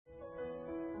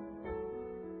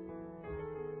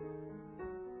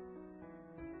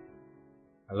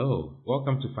Hello,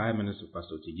 welcome to 5 Minutes with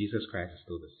Pastor T. Jesus Christ is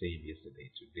still the same yesterday,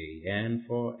 today, and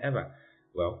forever.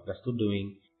 Well, we're still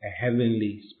doing a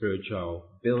heavenly spiritual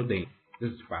building.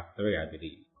 This is part 3, I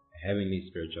believe. A heavenly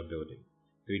spiritual building.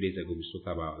 3 days ago, we spoke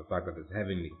about the fact that it's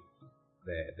heavenly.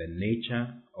 The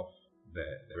nature of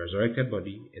the resurrected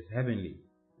body is heavenly.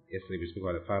 Yesterday, we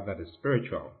spoke about the fact that it's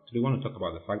spiritual. Today, we want to talk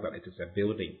about the fact that it is a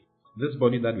building. This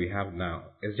body that we have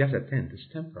now is just a tent.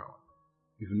 It's temporal.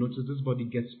 If you notice, this body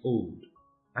gets old.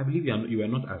 I believe you were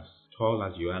not as tall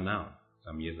as you are now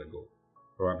some years ago.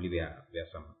 Probably there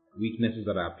are some weaknesses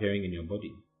that are appearing in your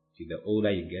body. See, the older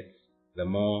you get, the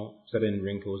more certain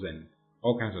wrinkles and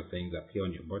all kinds of things appear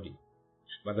on your body.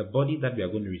 But the body that we are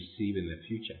going to receive in the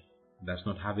future does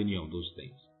not have any of those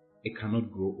things. It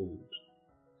cannot grow old.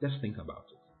 Just think about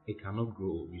it. It cannot grow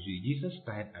old. You see, Jesus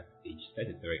died at age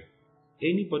 33.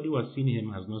 Anybody who has seen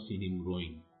him has not seen him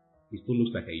growing. He still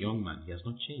looks like a young man. He has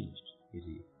not changed. You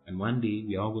see. And one day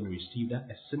we are all going to receive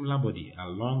a similar body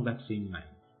along that same line,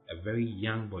 a very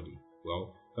young body.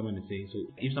 Well, someone is saying,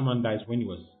 so if someone dies when he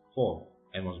was 4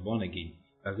 and was born again,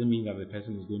 does it mean that the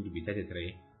person is going to be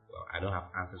 33? Well, I don't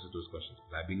have answers to those questions,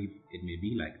 but I believe it may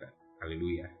be like that.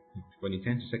 Hallelujah. When you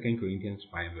turn to 2 Corinthians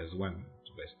 5 verse 1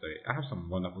 to verse 3, I have some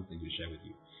wonderful things to share with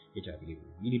you, which I believe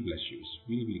will really bless you. It's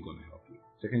really, really going to help you.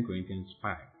 2 Corinthians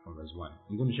 5 from verse 1.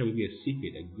 I'm going to share with you a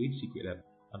secret, a great secret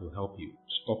that will help you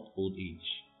stop old age.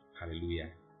 Hallelujah.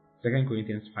 2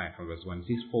 Corinthians 5 from verse 1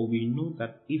 says, For we know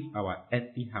that if our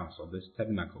earthly house of this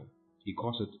tabernacle, he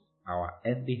calls it our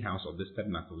earthly house of this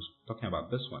tabernacle, talking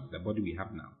about this one, the body we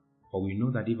have now. For we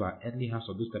know that if our earthly house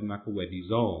of this tabernacle were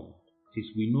dissolved, it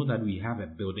says we know that we have a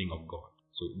building of God.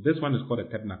 So this one is called a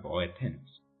tabernacle or a tent.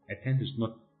 A tent is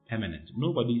not permanent.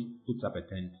 Nobody puts up a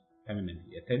tent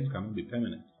permanently. A tent cannot be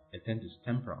permanent. A tent is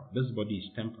temporal. This body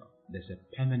is temporal. There's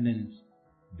a permanent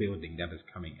building that is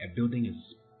coming. A building is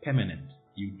permanent.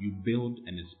 You build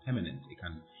and it's permanent. It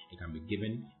can be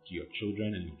given to your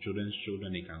children and your children's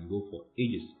children. It can go for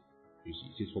ages. You see,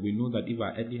 it says, For we know that if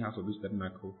our earthly house of this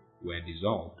tabernacle were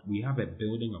dissolved, we have a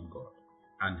building of God,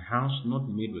 an house not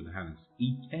made with hands,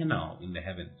 eternal in the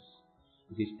heavens.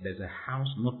 It says there's a house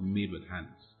not made with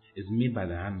hands. It's made by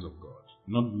the hands of God,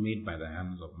 not made by the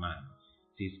hands of man.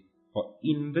 It says, For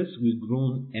in this we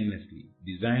groan earnestly,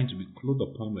 designed to be clothed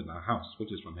upon with our house,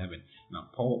 which is from heaven. Now,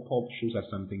 Paul shows us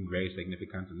something very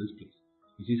significant in this place.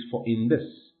 He says, For in this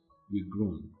we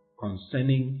groan,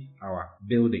 concerning our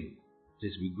building. It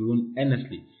says, we groan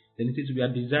earnestly. Then it says, we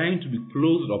are designed to be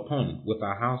clothed upon with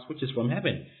our house, which is from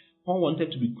heaven. Paul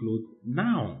wanted to be clothed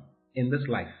now, in this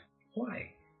life.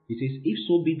 Why? He says, If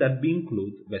so be that being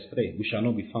clothed, verse 3, we shall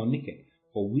not be found naked.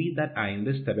 For we that are in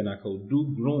this tabernacle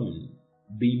do groan,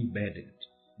 being burdened.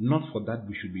 Not for that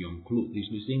we should be unclothed. He's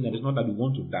saying that it's not that we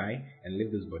want to die and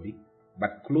leave this body,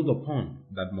 but clothed upon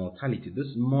that mortality,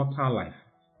 this mortal life,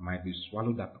 might be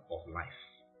swallowed up of life.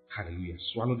 Hallelujah.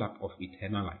 Swallowed up of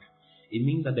eternal life. It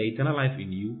means that the eternal life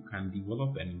in you can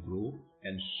develop and grow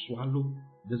and swallow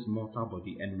this mortal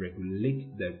body and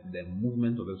regulate the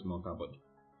movement of this mortal body.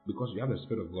 Because we have the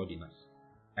Spirit of God in us.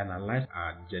 And our lives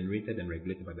are generated and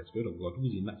regulated by the Spirit of God who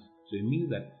is in us. So it means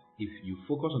that if you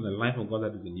focus on the life of God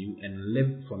that is in you and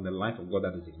live from the life of God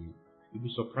that is in you, you'll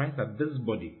be surprised that this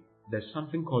body, there's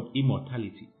something called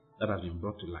immortality that has been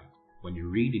brought to light. When you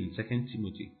read in 2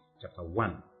 Timothy chapter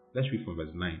 1, let's read from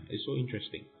verse 9. It's so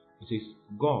interesting. It says,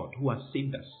 God who has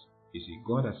saved us. You see,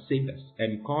 God has saved us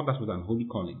and called us with an holy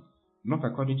calling, not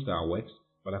according to our works,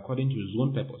 but according to his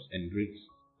own purpose and grace,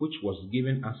 which was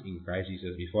given us in Christ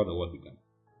Jesus before the world began.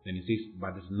 Then it says,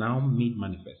 but is now made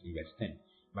manifest in verse 10.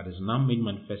 But is now made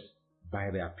manifest by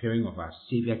the appearing of our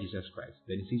Savior Jesus Christ.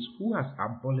 Then it says, who has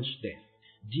abolished death?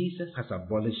 Jesus has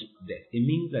abolished death. It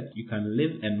means that you can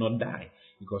live and not die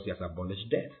because he has abolished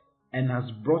death and has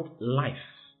brought life.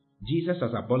 Jesus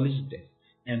has abolished death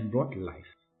and brought life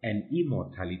and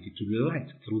immortality to light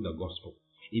through the gospel.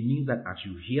 It means that as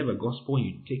you hear the gospel and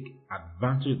you take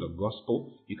advantage of the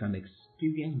gospel, you can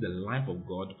experience the life of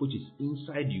God which is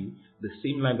inside you, the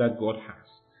same life that God has.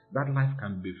 That life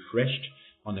can be refreshed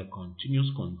on a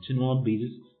continual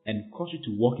basis and cause you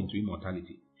to walk into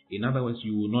immortality. In other words,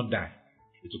 you will not die.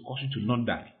 It will cause you to not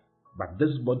die. But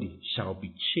this body shall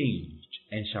be changed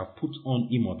and shall put on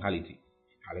immortality.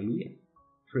 Hallelujah.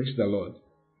 Praise the Lord.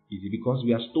 Is it because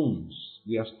we are stones?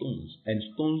 We are stones, and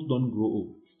stones don't grow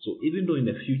old. So even though in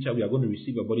the future we are going to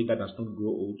receive a body that does not grow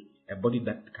old, a body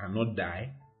that cannot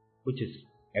die, which is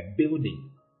a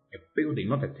building,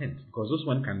 not a tent, because this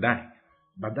one can die,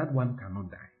 but that one cannot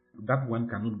die. That one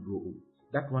cannot grow old.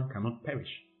 That one cannot perish.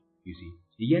 You see,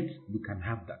 yet we can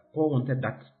have that. Paul wanted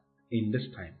that in this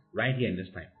time, right here in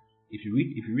this time. If you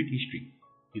read history,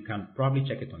 you can probably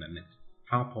check it on the net.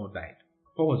 how Paul died.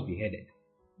 Paul was beheaded.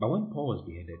 But when Paul was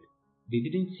beheaded, they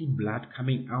didn't see blood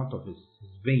coming out of his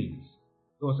veins.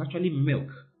 It was actually milk.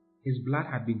 His blood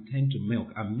had been turned to milk.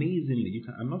 Amazingly,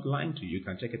 I'm not lying to you. You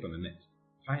can check it on the net.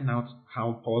 Find out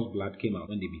how Paul's blood came out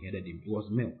when they beheaded him. It was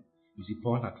milk. You see,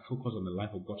 Paul had focused on the life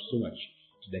of God so much,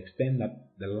 to the extent that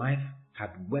the life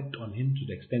had worked on him to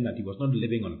the extent that he was not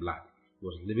living on blood. He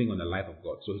was living on the life of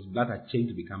God. So his blood had changed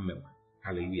to become milk.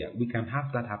 Hallelujah. We can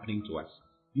have that happening to us.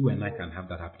 You and I can have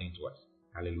that happening to us.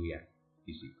 Hallelujah.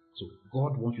 You see. So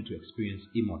God wants you to experience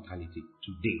immortality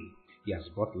today. He has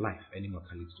brought life and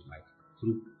immortality to life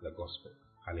through the gospel.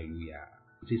 Hallelujah.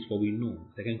 It says, for we know,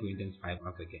 2 Corinthians 5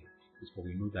 once again, it says, for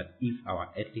we know that if our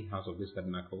earthly house of this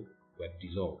tabernacle were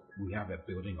dissolved, we have a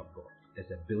building of God.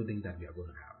 There's a building that we are going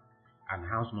to have. An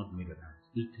house not made with hands,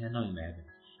 eternal in the heavens,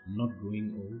 not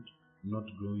growing old, not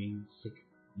growing sick,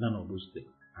 none of those things.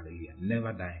 Hallelujah.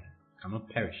 Never dying, cannot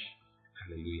perish.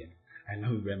 Hallelujah. I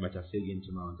love you very much. I'll see you again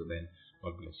tomorrow. Until then,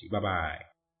 God bless you.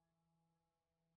 Bye-bye.